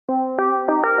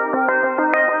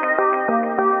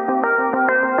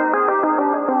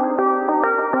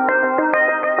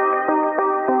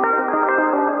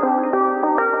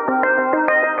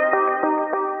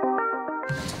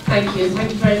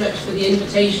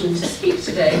invitation to speak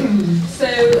today. So,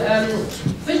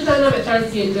 photodynamic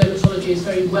therapy in dermatology is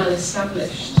very well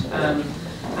established,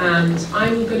 and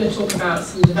I'm going to talk about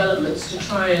some developments to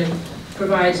try and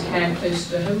provide care close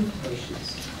to home for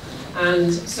patients.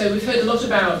 And so we've heard a lot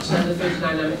about the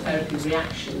photodynamic therapy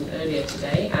reaction earlier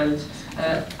today, and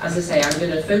as I say, I'm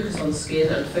going to focus on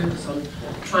skin and focus on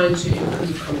trying to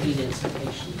improve convenience for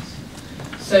patients.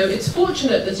 So it's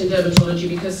fortunate that in dermatology,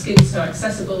 because skin is so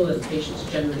accessible and patients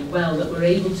are generally well, that we're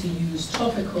able to use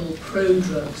topical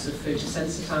prodrugs of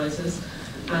photosensitizers,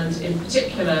 and in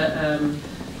particular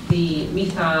the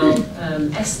methyl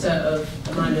ester of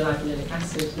aminolivulinic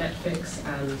acid, Netflix,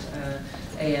 and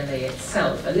ALA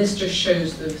itself. And this just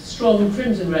shows the strong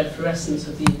crimson red fluorescence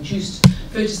of the induced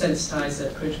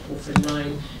photosensitizer protoporphyrin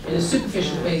 9 in a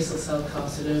superficial basal cell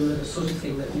carcinoma, the sort of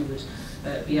thing that we would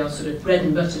be our sort of bread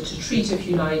and butter to treat, if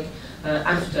you like,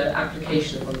 after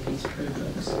application of one of these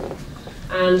prodrugs.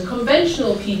 And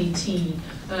conventional PDT,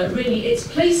 really its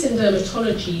place in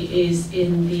dermatology is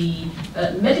in the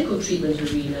medical treatment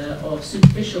arena of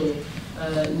superficial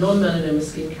non-melanoma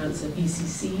skin cancer,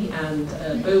 BCC,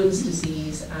 and Bowen's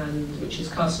disease, and which is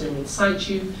carcinoma in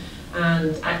situ,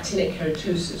 and actinic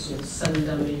keratosis, or sun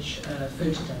damage,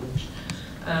 photo damage.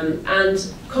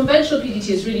 And conventional PDT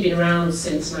has really been around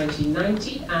since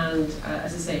 1990, and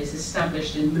as I say, it's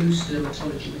established in most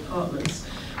dermatology departments.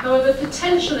 However,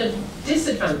 potential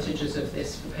disadvantages of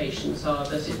this for patients are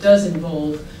that it does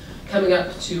involve coming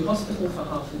up to hospital for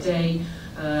half a day,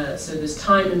 so there's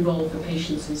time involved for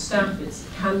patients and staff, it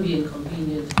can be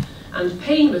inconvenient, and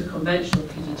pain with conventional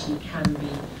PDT can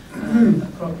be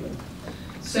a problem.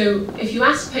 So if you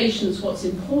ask patients what's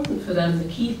important for them, the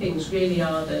key things really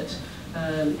are that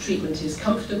treatment is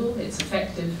comfortable, it's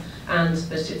effective, and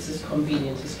that it's as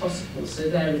convenient as possible. So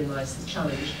therein lies the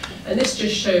challenge. And this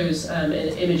just shows an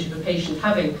image of a patient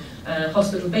having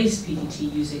hospital-based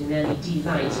PDT using an LED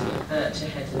light to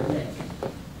head and neck.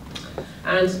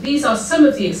 And these are some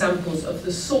of the examples of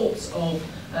the sorts of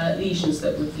lesions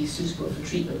that would be suitable for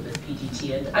treatment with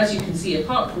PDT. And as you can see,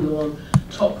 apart from the one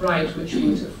top right, which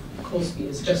would of course be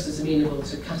just as amenable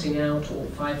to cutting out or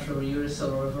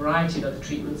 5-fluorouracil or a variety of other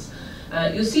treatments,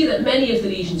 you'll see that many of the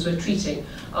lesions we're treating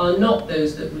are not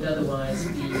those that would otherwise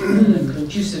be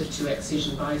conducive to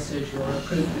excision by surgery or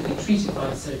appropriately treated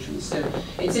by surgery. So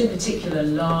it's in particular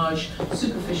large,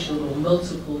 superficial or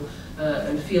multiple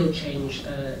and field change,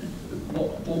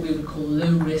 what we would call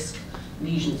low-risk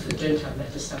lesions that don't have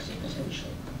metastatic potential.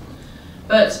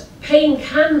 But pain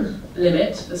can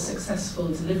limit the successful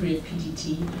delivery of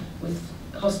PDT with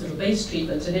hospital-based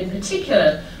treatment, and in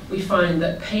particular we find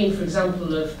that pain, for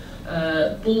example, of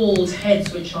bald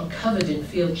heads which are covered in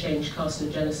field change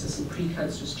carcinogenesis and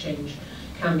precancerous change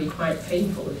can be quite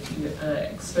painful if you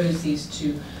expose these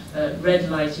to red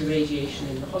light irradiation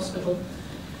in the hospital.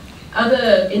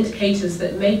 Other indicators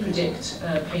that may predict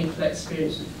painful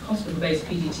experience with hospital-based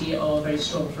PDT are very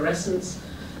strong fluorescence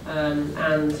and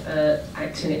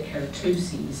actinic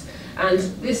keratoses. And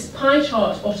this pie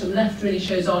chart bottom left really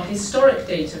shows our historic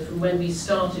data from when we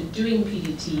started doing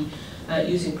PDT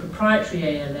using proprietary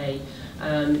ALA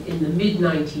in the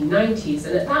mid-1990s.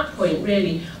 And at that point,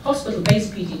 really,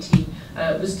 hospital-based PDT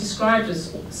was described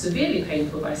as severely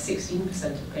painful by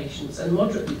 16% of patients and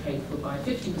moderately painful by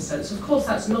 50%. So of course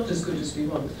that's not as good as we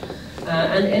want.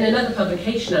 And in another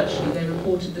publication actually they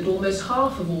reported that almost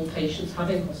half of all patients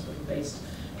having hospital-based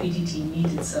PDT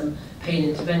needed some pain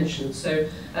intervention. So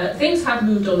things have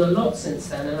moved on a lot since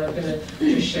then, and I'm going to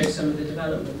just show some of the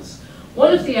developments.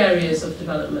 One of the areas of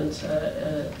development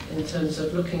in terms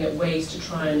of looking at ways to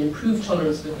try and improve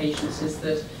tolerance for patients is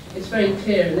that it's very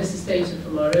clear, and this is data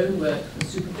from our own work for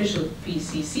superficial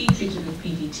BCC treated with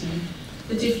PDT,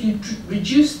 that if you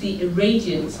reduce the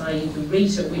irradiance, i.e. the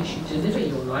rate at which you deliver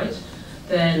your light,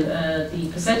 then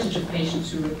the percentage of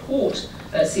patients who report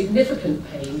significant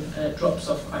pain drops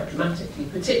off quite dramatically,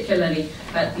 particularly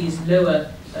at these lower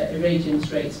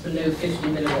irradiance rates below 50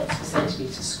 milliwatts per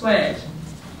centimetre squared.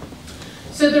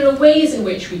 So there are ways in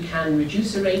which we can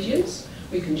reduce irradiance.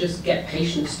 We can just get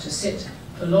patients to sit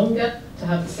for longer, to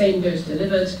have the same dose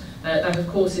delivered. That, of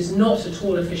course, is not at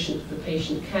all efficient for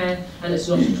patient care, and it's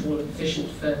not at all efficient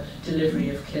for delivery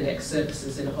of clinic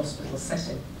services in a hospital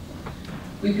setting.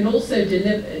 We can also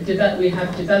we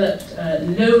have developed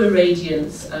low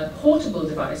irradiance portable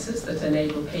devices that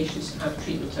enable patients to have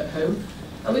treatment at home.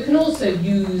 And we can also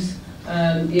use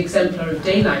the exemplar of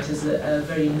daylight as a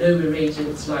very low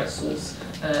irradiance light source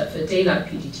for daylight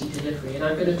PDT delivery. And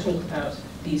I'm going to talk about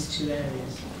these two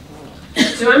areas.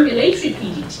 So ambulatory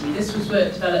PDT, this was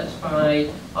work developed by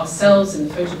ourselves in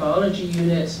the photobiology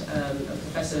unit.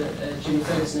 Professor Jimmy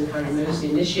Ferguson and Harry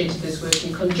Mosley initiated this work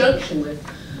in conjunction with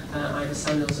Ivor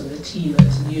Samuels and the team at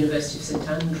the University of St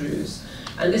Andrews.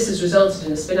 And this has resulted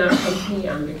in a spin-out company,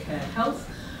 Ambicare Health.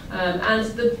 And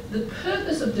the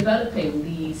purpose of developing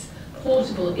these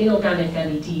portable inorganic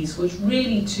LEDs was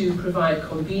really to provide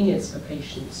convenience for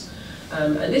patients.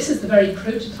 And this is the very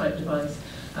prototype device,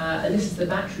 and this is the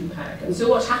battery pack. And so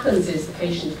what happens is the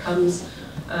patient comes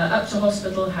up to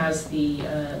hospital, has the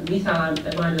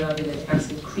methylaminolavulinic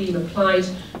acid cream applied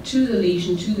to the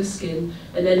lesion, to the skin,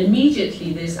 and then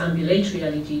immediately this ambulatory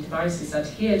LED device is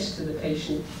adhered to the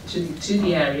patient, to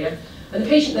the area, and the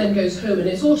patient then goes home, and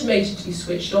it's automated to be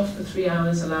switched off for 3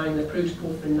 hours, allowing the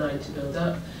protoporphyrin 9 to build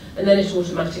up, and then it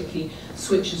automatically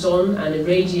switches on and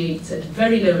irradiates at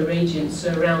very low irradiance,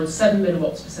 so around 7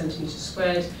 milliwatts per centimetre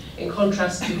squared, in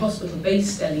contrast to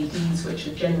hospital-based LEDs, which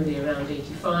are generally around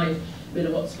 85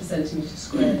 milliwatts per centimetre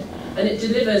squared, and it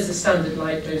delivers a standard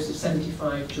light dose of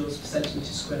 75 joules per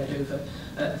centimetre squared over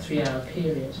a 3-hour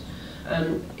period.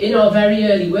 In our very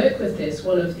early work with this,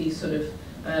 one of the sort of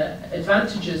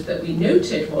advantages that we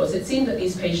noted was it seemed that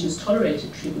these patients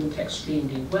tolerated treatment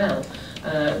extremely well.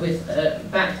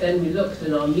 Back then we looked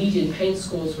and our median pain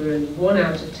scores were only 1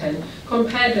 out of 10,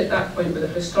 compared at that point with a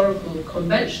historical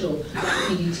conventional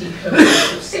PDT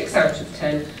cohort of 6 out of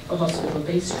 10 for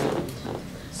hospital-based treatment.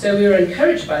 So we were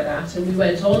encouraged by that, and we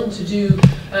went on to do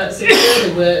some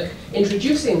further work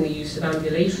introducing the use of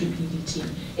ambulatory PDT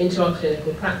into our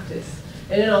clinical practice.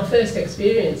 And in our first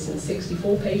experience in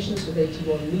 64 patients with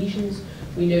 81 lesions,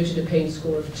 we noted a pain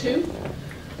score of 2.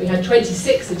 We had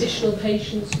 26 additional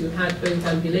patients who had both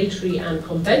ambulatory and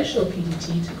conventional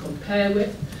PDT to compare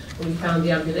with, and we found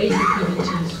the ambulatory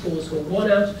PDT scores were 1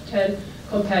 out of 10,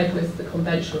 compared with the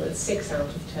conventional at 6 out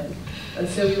of 10. And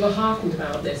so we were heartened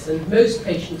about this, and most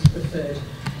patients preferred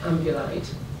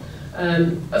Ambulite.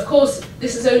 Of course,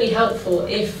 this is only helpful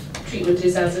if treatment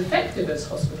is as effective as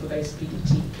hospital-based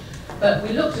PDT. But we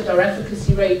looked at our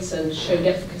efficacy rates and showed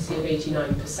efficacy of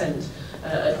 89%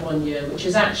 at 1 year, which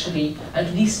is actually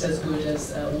at least as good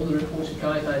as all the reported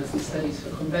guidelines and studies for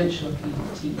conventional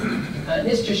PDT.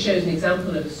 This just shows an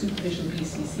example of a superficial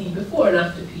BCC before and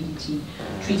after PDT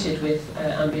treated with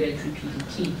ambulatory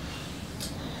PDT.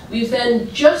 We've then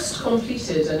just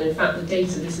completed, and in fact the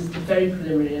data, this is the very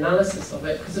preliminary analysis of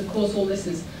it, because of course all this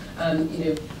is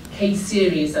case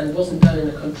series and wasn't done in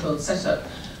a controlled setup.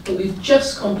 But we've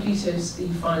just completed the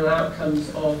final outcomes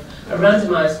of a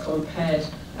randomized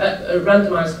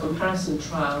comparison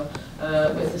trial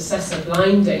with assessor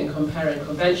blinding comparing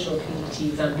conventional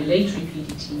PDT with ambulatory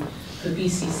PDT for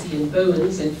BCC and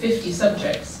bones in 50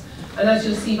 subjects. And as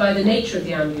you'll see by the nature of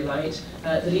the ambulite,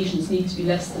 the lesions need to be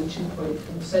less than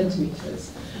 2.4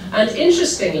 centimetres. And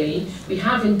interestingly, we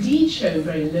have indeed shown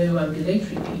very low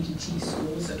ambulatory PDT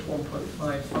scores at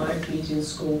 1.55 median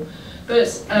score.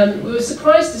 But we were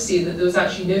surprised to see that there was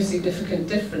actually no significant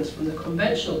difference from the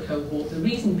conventional cohort, the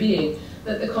reason being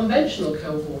that the conventional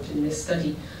cohort in this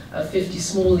study of 50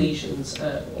 small lesions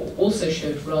also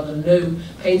showed rather low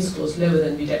pain scores, lower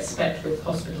than we'd expect with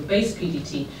hospital-based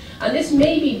PDT. And this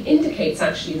maybe indicates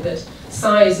actually that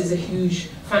size is a huge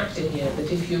factor here,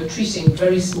 that if you're treating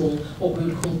very small, what we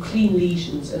would call clean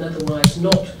lesions and otherwise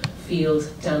not field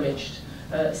damaged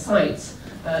sites,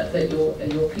 that your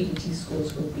PDT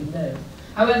scores will be low.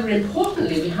 However,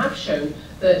 importantly, we have shown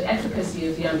that efficacy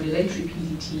of the ambulatory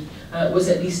PDT was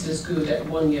at least as good at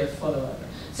 1 year follow-up.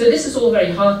 So this is all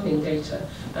very heartening data,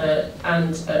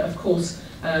 and of course,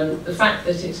 the fact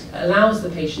that it allows the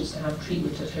patients to have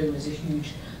treatment at home is a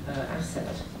huge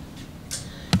asset.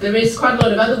 There is quite a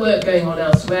lot of other work going on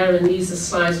elsewhere, and these are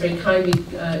slides very kindly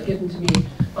given to me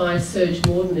by Serge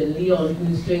Morden in Lyon,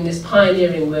 who's doing this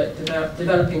pioneering work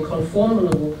developing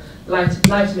conformable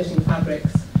light-emitting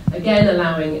fabrics, again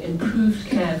allowing improved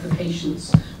care for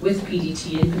patients with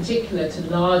PDT, in particular to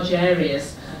large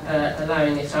areas,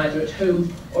 allowing it either at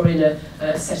home or in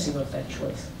a setting of their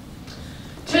choice.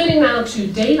 Turning now to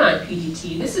daylight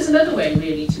PDT, this is another way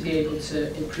really to be able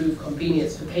to improve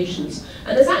convenience for patients,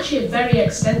 and there's actually a very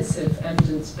extensive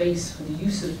evidence base for the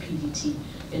use of PDT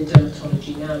in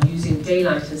dermatology now, using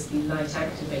daylight as the light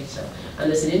activator, and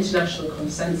there's an international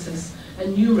consensus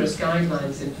and numerous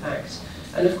guidelines in fact.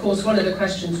 And of course one of the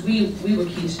questions we were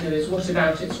keen to know is what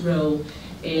about its role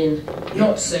in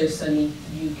not so sunny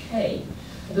UK?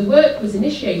 The work was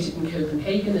initiated in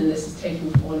Copenhagen, and this is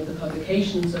taken from one of the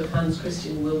publications of Hans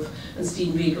Christian Wolff and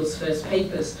Steen Riegel's first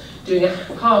papers, doing a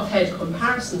half-head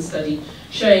comparison study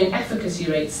showing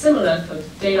efficacy rates similar for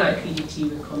daylight PDT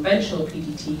with conventional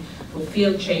PDT for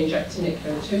field change actinic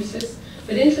keratosis,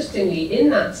 But interestingly, in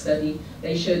that study,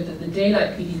 they showed that the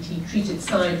daylight PDT treated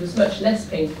side was much less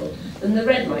painful than the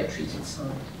red light treated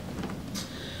side.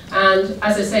 And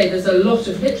as I say, there's a lot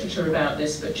of literature about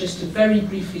this, but just to very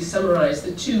briefly summarize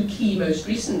the two key most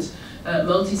recent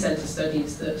multi-center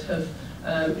studies that have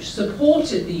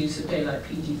supported the use of daylight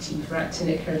PDT for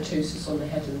actinic keratosis on the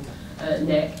head and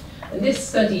neck. And this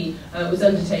study was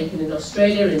undertaken in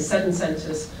Australia in 7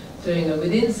 centers, doing a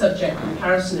within-subject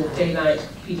comparison of daylight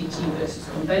PDT versus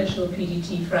conventional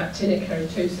PDT for actinic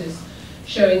keratosis,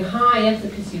 showing high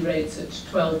efficacy rates at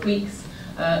 12 weeks,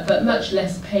 but much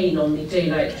less pain on the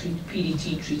daylight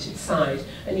PDT treated side.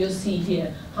 And you'll see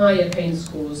here higher pain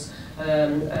scores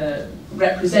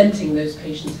representing those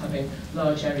patients having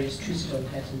large areas treated on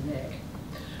head and neck.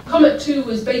 Comet 2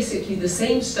 was basically the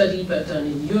same study but done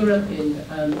in Europe, in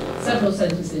several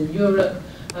centres in Europe,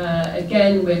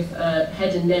 again with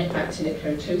head and neck actinic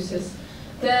keratosis.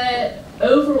 Their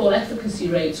overall efficacy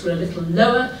rates were a little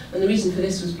lower, and the reason for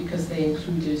this was because they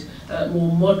included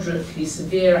more moderately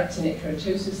severe actinic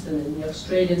keratosis than in the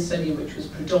Australian study, which was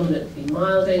predominantly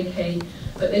mild AK,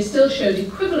 but they still showed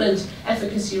equivalent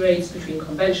efficacy rates between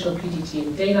conventional PDT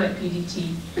and daylight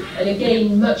PDT, and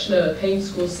again much lower pain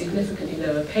scores, significantly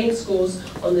lower pain scores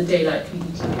on the daylight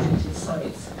PDT treated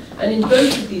sites. And in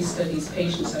both of these studies,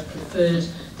 patients have preferred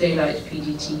daylight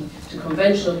PDT to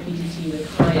conventional PDT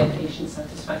with higher patient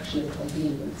satisfaction and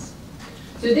convenience.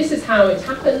 So this is how it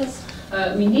happens.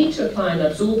 We need to apply an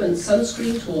absorbent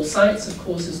sunscreen to all sites. Of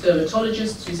course, as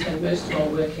dermatologists, we spend most of our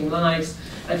working lives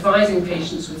advising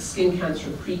patients with skin cancer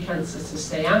or pre-cancer to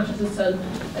stay out of the sun.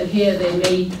 And here they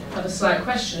may have a slight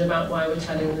question about why we're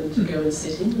telling them to go and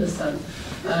sit in the sun.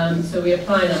 So we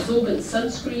apply an absorbent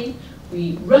sunscreen.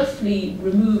 We roughly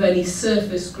remove any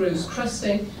surface gross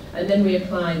crusting, and then we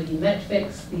apply the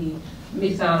Metfix, the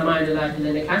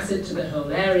methylamidolabulinic acid, to the whole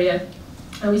area,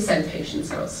 and we send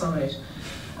patients outside.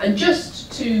 And just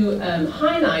to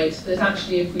highlight that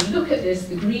actually if we look at this,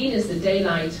 the green is the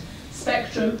daylight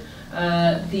spectrum,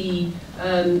 the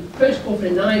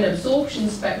protoporphyrin 9 absorption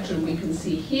spectrum we can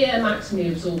see here,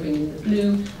 maximally absorbing in the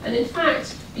blue, and in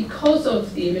fact, because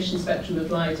of the emission spectrum of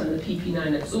light and the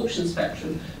PP9 absorption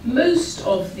spectrum, most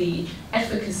of the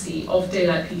efficacy of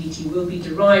daylight PDT will be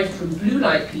derived from blue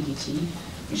light PDT,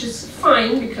 which is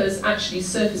fine because actually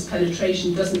surface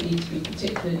penetration doesn't need to be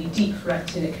particularly deep for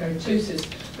actinic keratosis,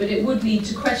 but it would lead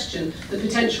to question the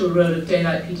potential role of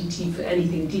daylight PDT for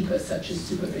anything deeper, such as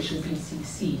superficial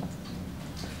BCC.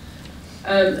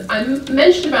 I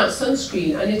mentioned about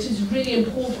sunscreen, and it is really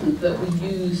important that we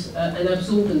use an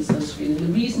absorbent sunscreen. And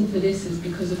the reason for this is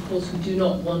because, of course, we do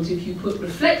not want, if you put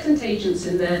reflectant agents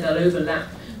in there, they'll overlap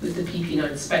with the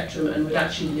PP9 spectrum and would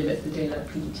actually limit the daylight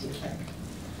PDT effect.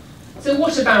 So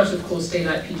what about, of course,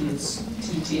 daylight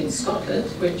PDT in Scotland,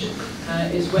 which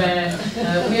is where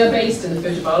we are based in the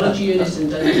photobiology unit in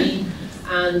Dundee.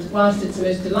 And whilst it's the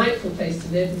most delightful place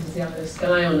to live, this is the Isle of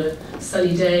Skye on a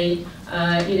sunny day,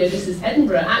 you know, this is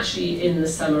Edinburgh actually in the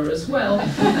summer as well.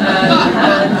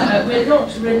 And we're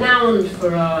not renowned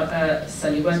for our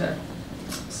sunny weather.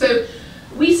 So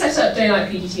we set up daylight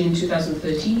PDT in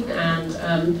 2013,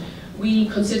 and we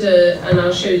consider, and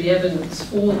I'll show you the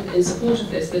evidence in support of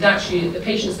this, that actually the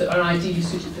patients that are ideally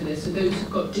suited for this are those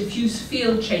who've got diffuse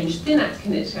field change, thin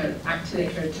actinic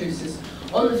keratosis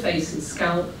on the face and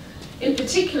scalp. In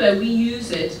particular, we use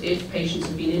it if patients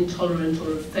have been intolerant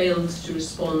or have failed to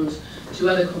respond to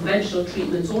other conventional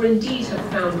treatments, or indeed have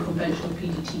found conventional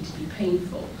PDT to be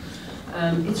painful.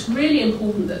 It's really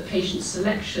important that patient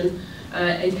selection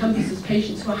encompasses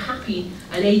patients who are happy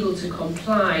and able to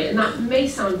comply, and that may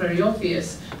sound very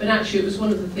obvious, but actually it was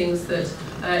one of the things that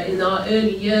in our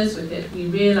early years with it, we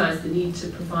realised the need to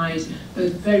provide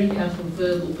both very careful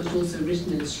verbal but also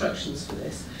written instructions for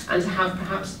this, and to have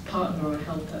perhaps a partner or a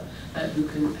helper who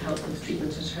can help with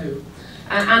treatment at home.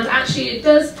 And actually it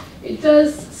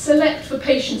does select for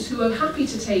patients who are happy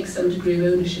to take some degree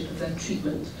of ownership of their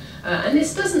treatment. And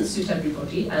this doesn't suit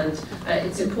everybody, and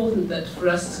it's important that for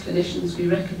us as clinicians we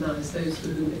recognise those for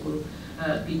whom it will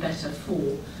be better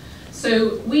for.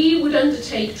 So we would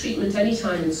undertake treatment any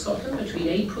time in Scotland between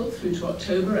April through to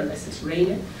October, unless it's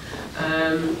raining.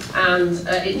 And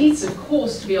it needs, of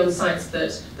course, to be on sites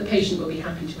that the patient will be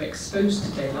happy to expose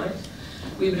to daylight.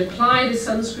 We would apply the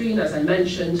sunscreen, as I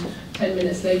mentioned. 10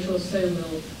 minutes later or so,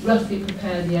 we'll roughly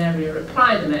prepare the area,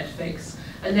 apply the Metfix,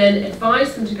 and then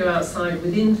advise them to go outside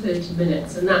within 30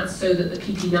 minutes, and that's so that the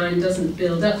PP9 doesn't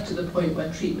build up to the point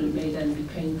where treatment may then be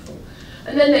painful.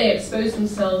 And then they expose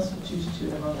themselves for 2 to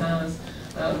 2.5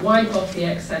 hours, wipe off the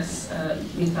excess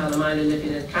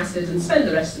methylamidolabulinic acid, and spend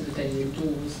the rest of the day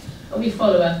indoors. And we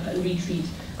follow up and retreat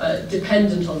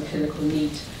dependent on clinical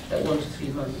need at 1 to 3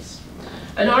 months.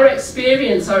 And our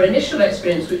experience, our initial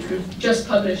experience, which we've just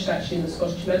published actually in the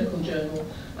Scottish Medical Journal,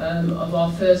 of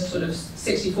our first sort of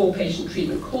 64 patient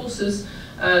treatment courses,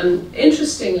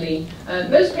 interestingly,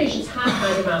 most patients have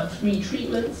had about 3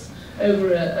 treatments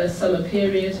over a summer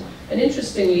period. And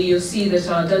interestingly, you'll see that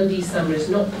our Dundee summer is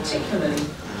not particularly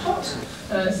hot.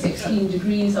 16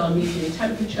 degrees our median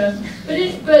temperature,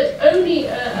 but only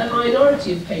a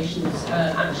minority of patients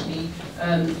actually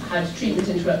had treatment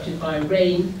interrupted by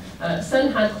rain.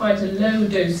 Some had quite a low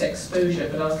dose exposure,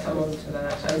 but I'll come on to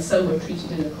that, and some were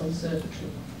treated in the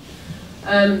conservatory.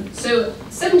 So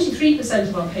 73%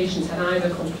 of our patients had either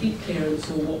complete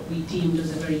clearance or what we deemed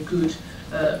as a very good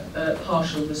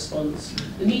partial response.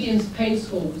 The median pain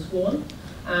score was 1.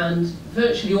 And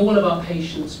virtually all of our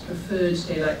patients preferred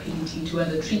daylight PDT to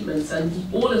other treatments, and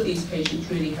all of these patients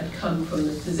really had come from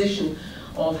the position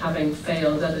of having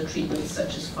failed other treatments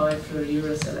such as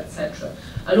 5-fluorouracil, etc.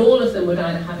 And all of them would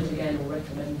either have it again or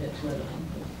recommend it to other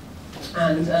people.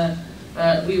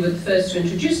 And we were the first to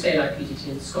introduce daylight PDT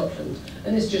in Scotland,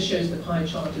 and this just shows the pie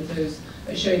chart of those,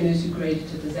 showing those who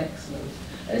graded it as excellent.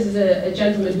 And this is a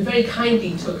gentleman who very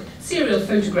kindly took serial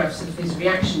photographs of his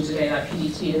reaction to daylight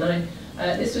PDT, and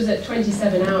this was at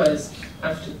 27 hours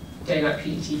after daylight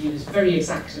PDT. He was very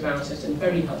exact about it and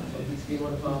very helpful. He's been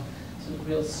one of our sort of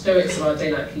real stoics of our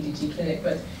daylight PDT clinic.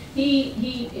 But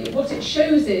what it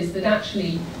shows is that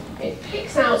actually it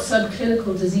picks out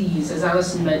subclinical disease, as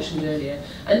Alison mentioned earlier,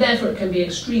 and therefore it can be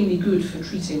extremely good for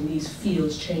treating these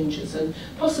field changes and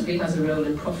possibly has a role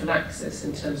in prophylaxis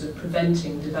in terms of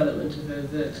preventing development of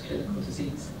overt clinical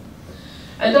disease.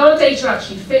 And our data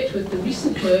actually fit with the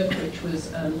recent work, which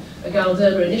was a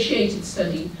Galderma-initiated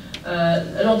study,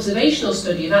 an observational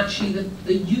study of actually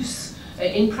the use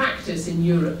in practice in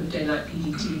Europe of daylight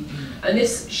PDT. And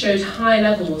this showed high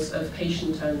levels of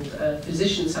patient and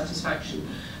physician satisfaction,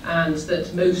 and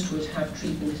that most would have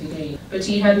treatment again. But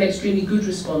he had an extremely good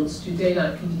response to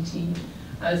daylight PDT,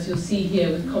 as you'll see here,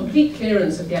 with complete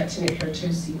clearance of the actinic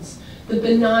keratoses. The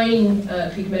benign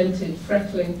pigmented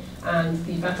freckling and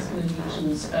the vascular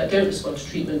lesions don't respond to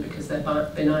treatment because they're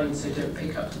benign, so don't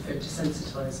pick up the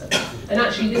photosensitizer. And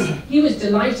actually, he was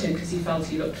delighted because he felt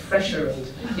he looked fresher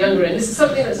and younger. And this is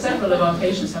something that several of our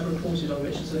patients have reported on,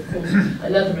 which is, of course,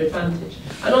 another advantage.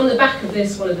 And on the back of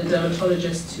this, one of the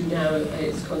dermatologists who now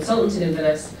is consultant in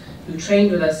Inverness, who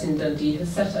trained with us in Dundee, has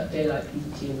set up daylight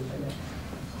PDT in Inverness.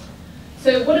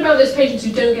 So what about those patients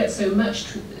who don't get so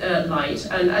much light?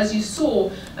 And as you saw,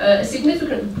 a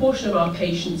significant proportion of our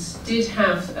patients did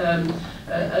have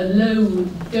a low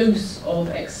dose of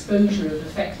exposure of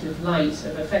effective light,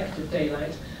 of effective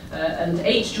daylight. And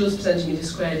 8 joules per centimetre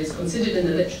squared is considered in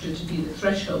the literature to be the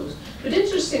threshold. But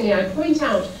interestingly, I point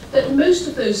out that most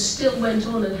of those still went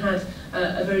on and had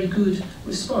a very good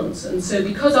response. And so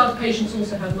because our patients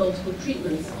also have multiple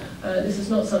treatments, this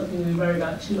is not something we worry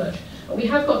about too much. And we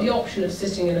have got the option of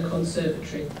sitting in a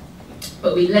conservatory,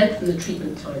 but we lengthen the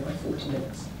treatment time by 40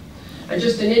 minutes. And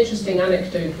just an interesting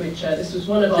anecdote, which this was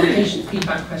one of our patient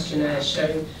feedback questionnaires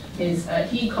showing, is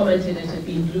he commented it had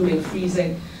been blooming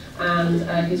freezing,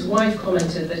 and his wife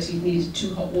commented that he needed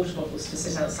 2 hot water bottles to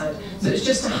sit outside. So it's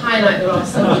just to highlight there are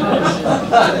some differences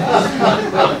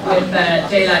with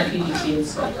daylight PDT in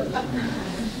Scotland.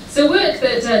 So work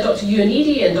that Dr.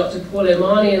 Ioannidis and Dr. Paul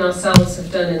O'Mahony and ourselves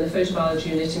have done in the photobiology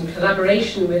unit in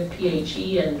collaboration with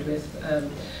PHE and with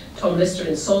Tom Lister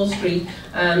in Salisbury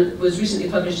was recently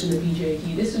published in the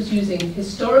BJD. This was using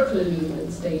historical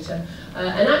illuminance data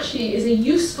and actually is a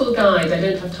useful guide. I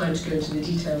don't have time to go into the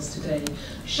details today,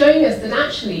 showing us that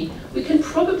actually we can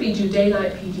probably do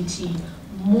daylight PDT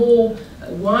more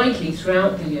widely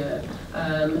throughout the year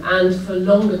and for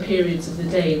longer periods of the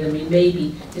day than we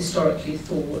maybe historically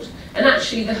thought. And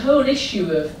actually the whole issue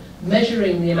of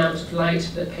measuring the amount of light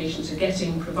that patients are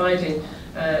getting, providing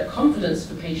confidence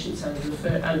for patients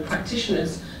and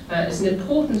practitioners is an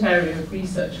important area of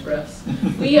research for us.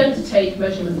 We undertake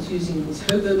measurements using these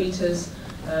hobometers,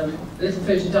 little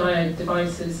photodiode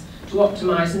devices to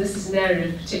optimize, and this is an area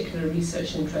of particular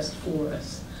research interest for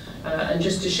us. And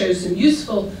just to show some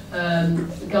useful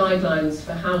guidelines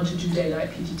for how to do daylight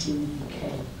PDT in the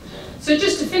UK. So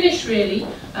just to finish really,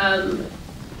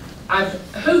 I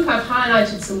hope I've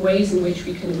highlighted some ways in which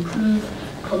we can improve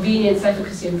convenience,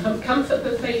 efficacy and comfort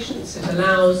for patients. It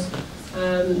allows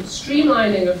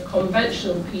streamlining of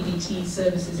conventional PDT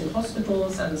services in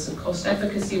hospitals and some cost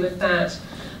efficacy with that.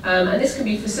 And this can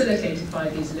be facilitated by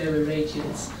these lower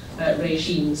radiance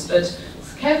regimes. But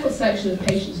careful selection of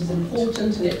patients is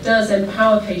important, and it does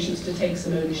empower patients to take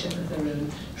some ownership of their own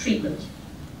treatment.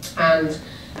 And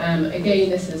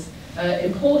again, this is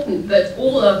important that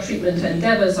all our treatment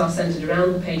endeavours are centred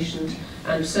around the patient,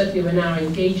 and certainly we're now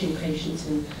engaging patients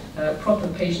in proper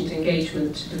patient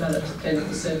engagement to develop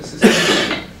clinical services.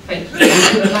 Thank you.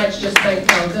 I'd like to just thank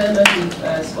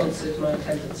Photodermatology who sponsored my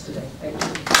attendance today.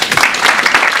 Thank you.